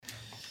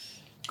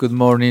Good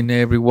morning,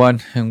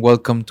 everyone, and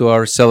welcome to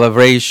our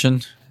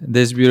celebration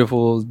this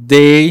beautiful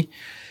day.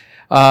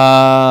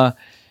 Uh,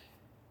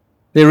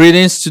 the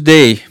readings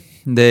today,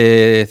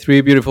 the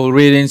three beautiful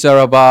readings are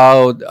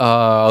about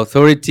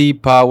authority,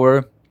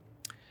 power,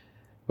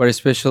 but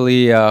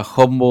especially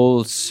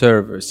humble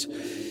service.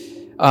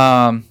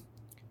 Um,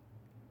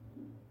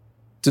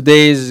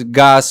 Today's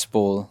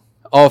gospel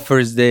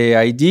offers the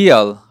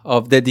ideal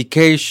of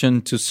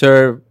dedication to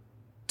serve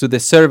to the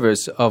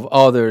service of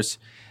others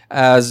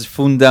as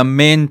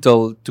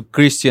fundamental to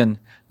Christian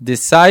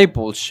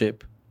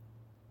discipleship.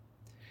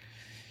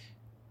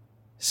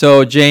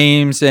 So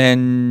James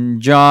and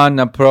John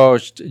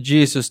approached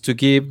Jesus to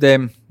give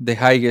them the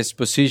highest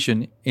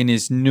position in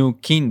his new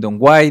kingdom.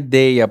 Why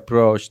they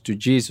approached to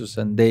Jesus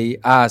and they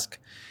asked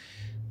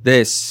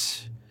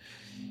this: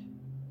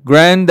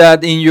 grant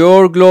that in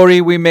your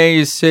glory we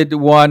may sit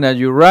one at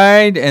your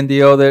right and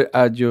the other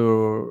at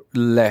your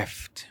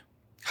left.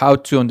 How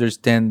to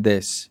understand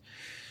this?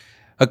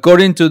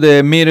 According to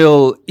the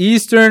Middle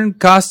Eastern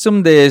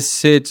custom, they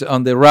sit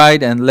on the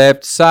right and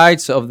left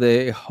sides of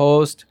the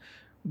host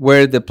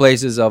were the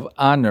places of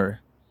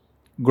honor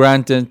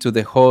granted to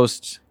the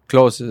host's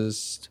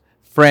closest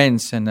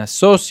friends and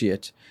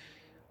associates,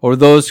 or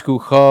those who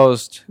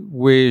host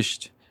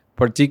wished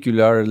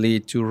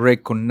particularly to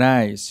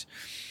recognize.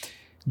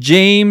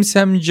 James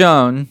and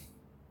John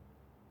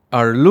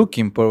are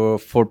looking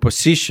for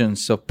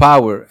positions of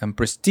power and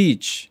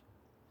prestige.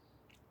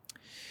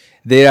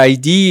 Their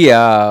idea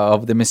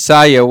of the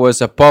Messiah was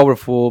a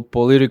powerful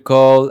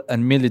political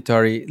and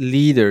military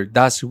leader.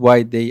 That's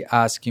why they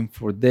ask him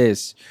for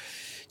this.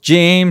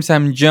 James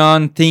and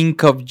John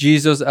think of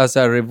Jesus as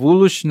a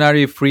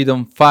revolutionary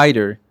freedom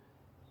fighter.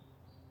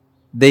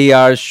 They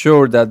are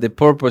sure that the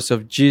purpose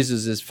of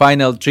Jesus'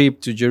 final trip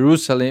to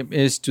Jerusalem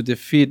is to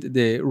defeat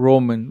the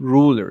Roman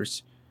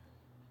rulers.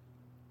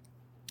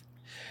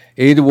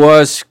 It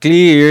was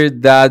clear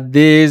that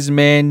these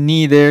men,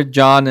 neither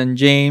John and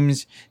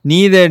James,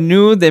 neither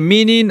knew the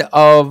meaning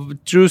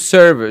of true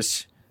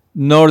service,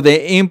 nor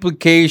the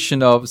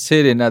implication of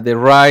sitting at the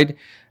right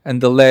and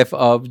the left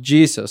of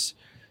Jesus.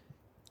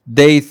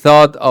 They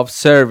thought of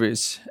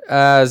service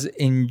as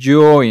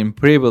enjoying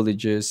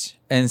privileges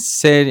and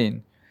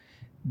setting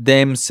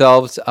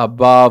themselves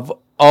above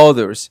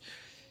others.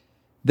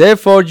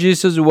 Therefore,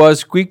 Jesus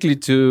was quickly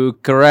to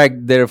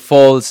correct their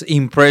false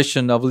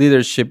impression of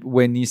leadership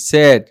when he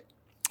said,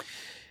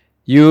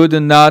 "You do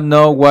not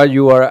know what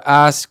you are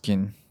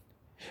asking.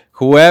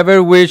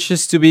 Whoever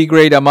wishes to be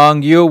great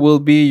among you will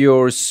be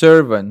your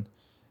servant.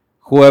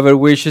 Whoever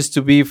wishes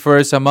to be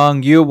first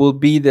among you will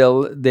be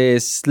the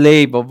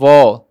slave of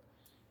all.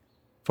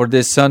 For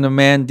the Son of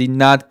Man did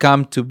not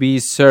come to be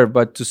served,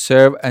 but to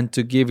serve and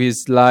to give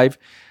his life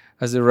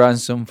as a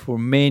ransom for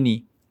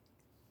many."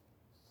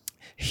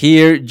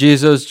 Here,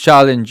 Jesus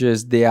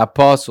challenges the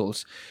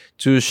apostles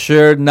to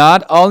share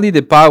not only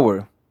the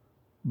power,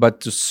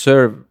 but to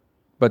serve,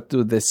 but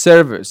to the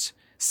service,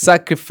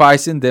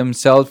 sacrificing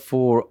themselves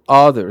for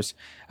others,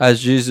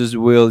 as Jesus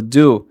will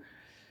do.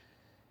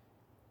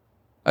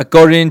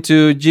 According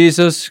to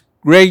Jesus,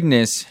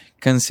 greatness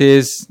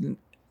consists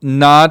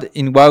not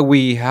in what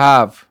we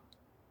have,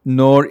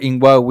 nor in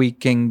what we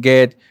can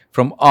get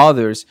from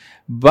others,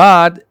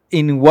 but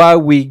in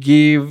what we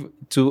give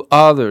to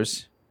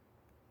others.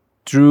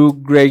 True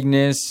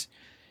greatness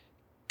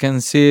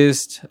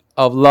consists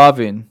of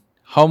loving,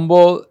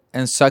 humble,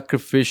 and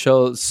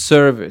sacrificial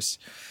service.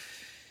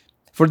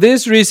 For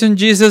this reason,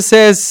 Jesus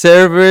says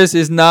service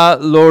is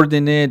not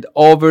lording it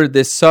over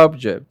the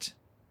subject.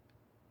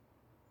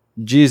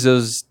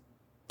 Jesus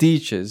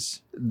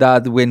teaches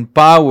that when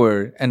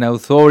power and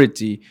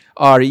authority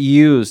are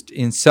used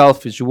in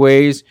selfish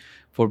ways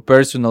for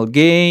personal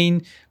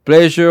gain,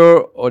 pleasure,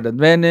 or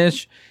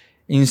advantage,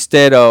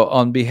 instead of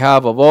on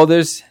behalf of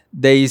others,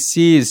 they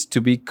cease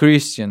to be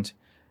Christians,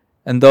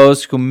 and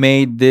those who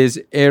made this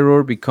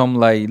error become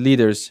like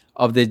leaders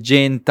of the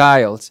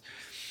Gentiles.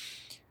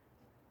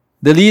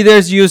 The leader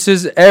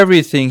uses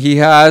everything he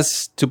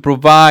has to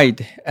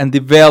provide and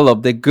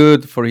develop the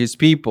good for his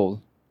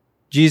people.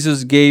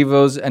 Jesus gave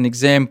us an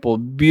example,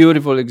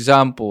 beautiful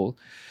example.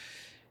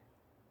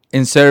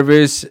 In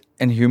service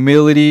and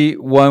humility,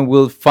 one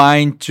will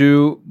find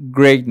true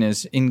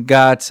greatness in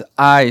God's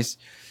eyes.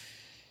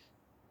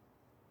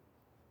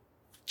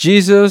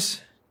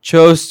 Jesus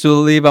chose to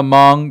live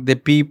among the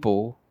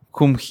people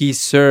whom he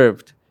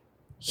served.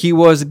 He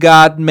was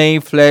God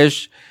made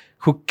flesh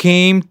who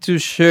came to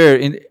share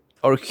in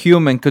our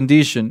human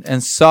condition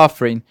and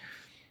suffering.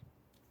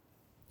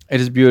 It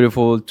is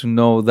beautiful to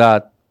know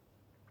that.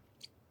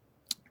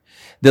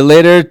 The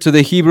letter to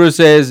the Hebrews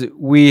says,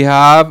 "We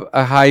have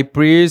a high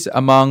priest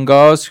among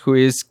us who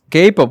is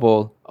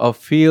capable of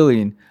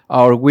feeling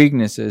our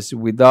weaknesses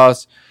with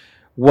us,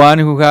 one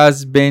who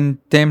has been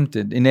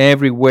tempted in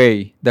every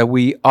way that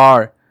we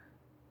are,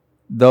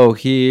 though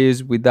he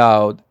is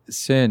without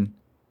sin."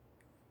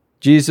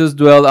 Jesus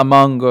dwelt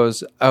among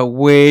us, a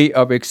way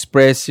of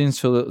expressing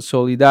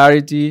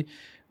solidarity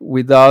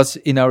with us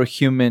in our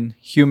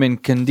human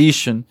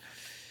condition.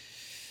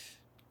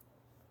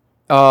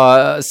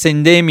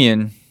 Saint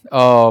Damien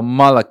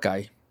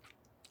Malachi,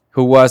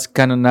 who was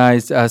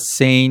canonized as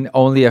saint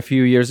only a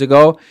few years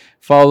ago,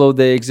 followed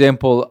the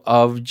example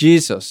of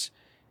Jesus.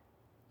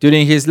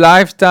 During his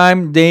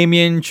lifetime,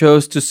 Damien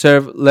chose to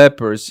serve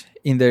lepers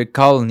in their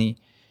colony.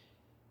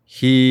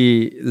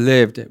 He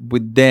lived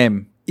with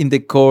them in the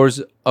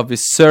course of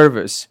his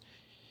service.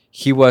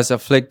 He was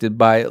afflicted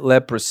by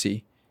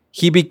leprosy.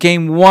 He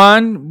became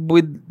one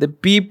with the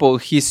people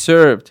he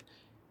served.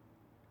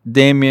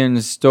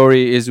 Damien's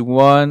story is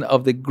one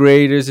of the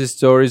greatest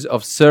stories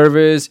of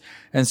service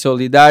and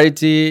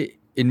solidarity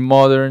in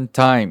modern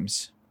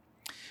times.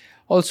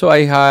 Also,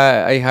 I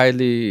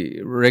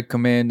highly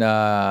recommend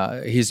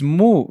his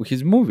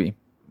movie,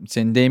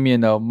 Saint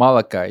Damien of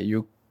Malachi.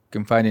 You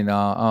can find it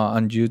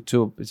on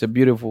YouTube. It's a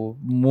beautiful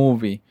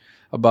movie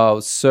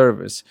about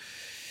service.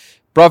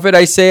 Prophet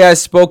Isaiah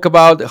spoke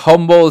about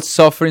humble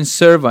suffering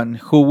servant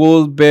who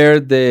will bear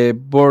the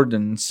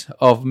burdens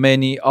of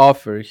many,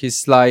 offer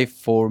his life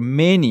for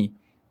many.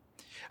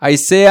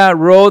 Isaiah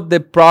wrote the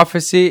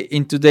prophecy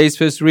in today's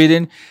first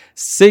reading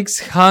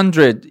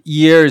 600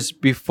 years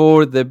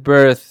before the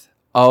birth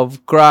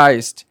of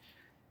Christ.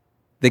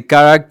 The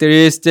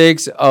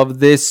characteristics of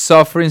this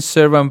suffering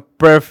servant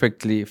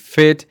perfectly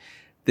fit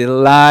the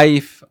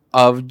life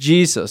of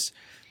Jesus.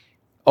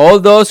 All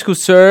those who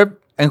serve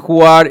and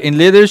who are in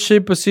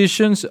leadership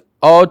positions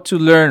ought to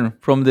learn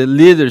from the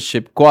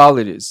leadership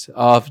qualities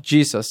of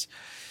Jesus.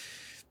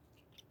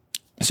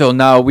 So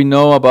now we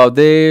know about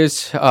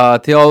this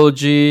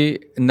theology,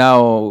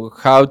 now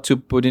how to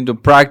put into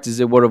practice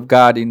the Word of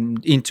God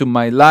into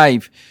my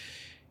life.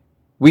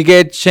 We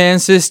get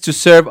chances to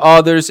serve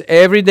others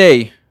every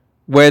day,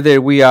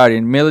 whether we are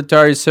in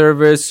military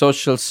service,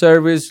 social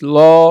service,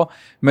 law,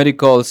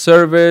 medical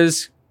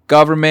service,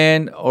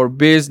 government, or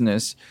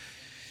business.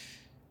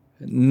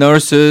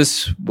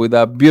 Nurses with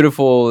a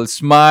beautiful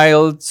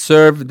smile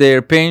serve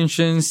their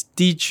patients.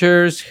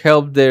 Teachers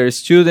help their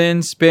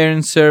students.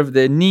 Parents serve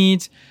the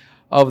needs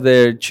of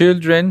their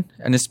children.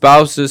 And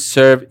spouses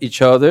serve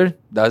each other.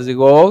 That's the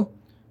goal.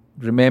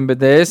 Remember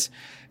this.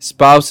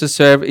 Spouses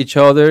serve each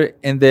other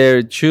and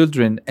their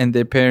children and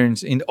their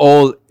parents in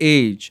all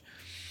age.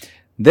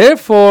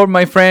 Therefore,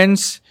 my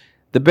friends,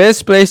 the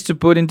best place to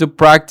put into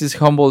practice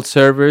humble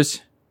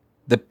service,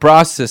 the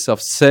process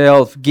of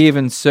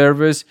self-given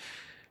service,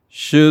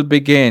 should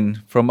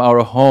begin from our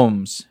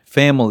homes,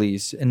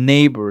 families, and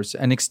neighbors,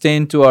 and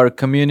extend to our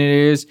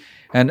communities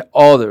and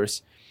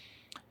others.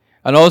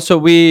 And also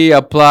we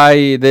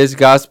apply this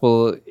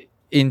gospel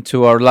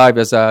into our life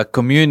as a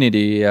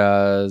community,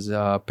 as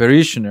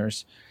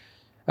parishioners.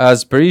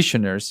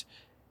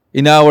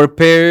 In our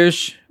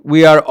parish,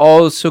 we are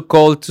also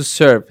called to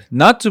serve,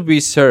 not to be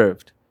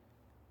served.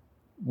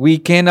 We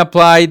can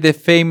apply the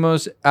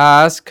famous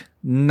ask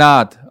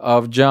not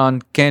of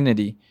John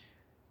Kennedy.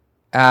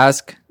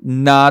 Ask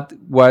not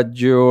what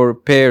your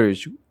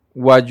parish,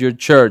 what your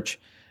church,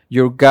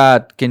 your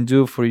God can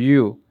do for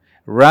you.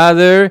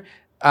 Rather,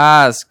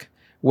 ask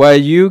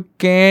what you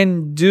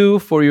can do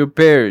for your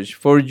parish,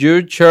 for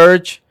your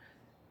church,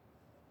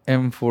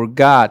 and for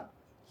God.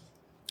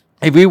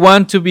 If we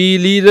want to be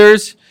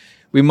leaders,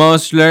 we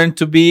must learn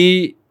to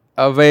be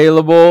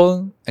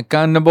available,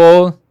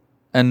 accountable,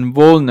 and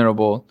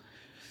vulnerable.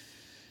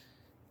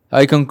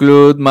 I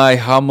conclude my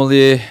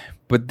homily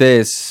with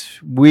this.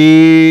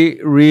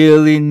 We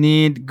really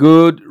need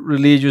good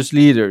religious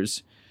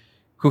leaders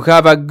who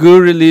have a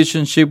good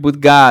relationship with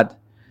God,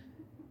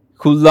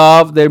 who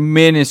love their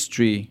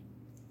ministry.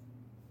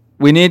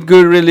 We need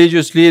good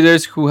religious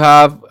leaders who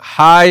have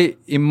high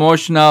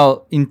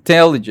emotional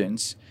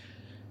intelligence,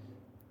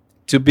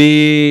 to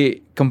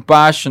be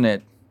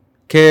compassionate,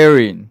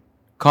 caring,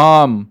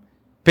 calm,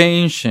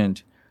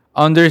 patient,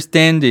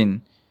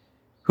 understanding,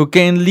 who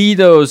can lead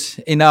us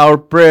in our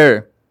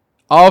prayer,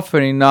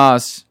 offering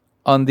us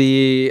on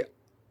the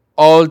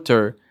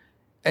altar,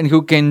 and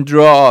who can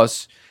draw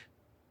us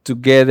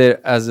together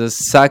as a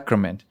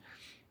sacrament.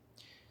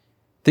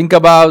 Think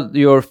about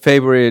your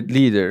favorite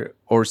leader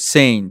or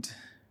saint,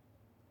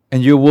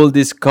 and you will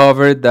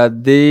discover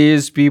that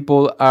these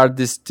people are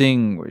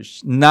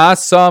distinguished not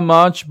so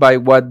much by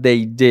what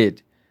they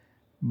did,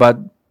 but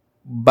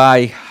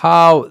by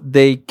how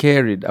they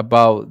carried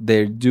about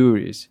their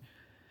duties.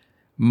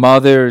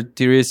 Mother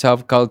Teresa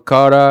of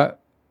Calcutta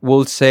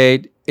will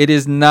say, it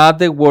is not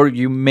the work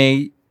you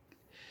make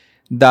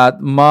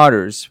that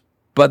matters,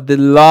 but the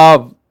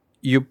love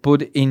you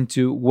put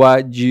into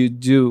what you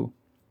do.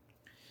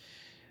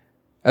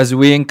 As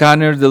we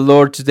encounter the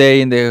Lord today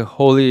in the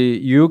Holy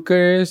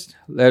Eucharist,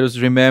 let us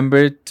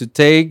remember to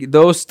take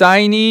those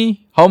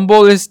tiny,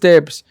 humble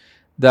steps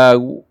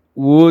that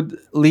would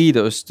lead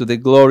us to the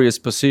glorious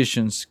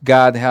positions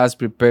God has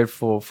prepared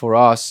for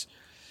us.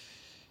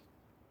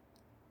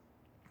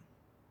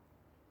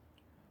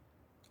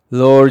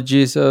 Lord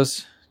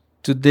Jesus,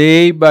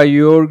 today by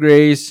your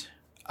grace,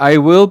 I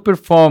will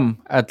perform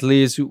at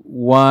least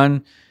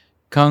one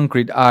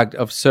concrete act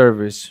of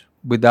service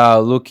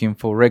without looking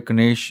for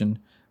recognition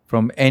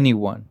from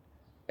anyone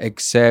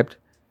except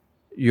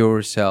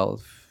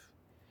yourself.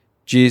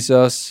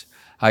 Jesus,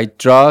 I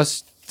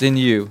trust in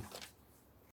you.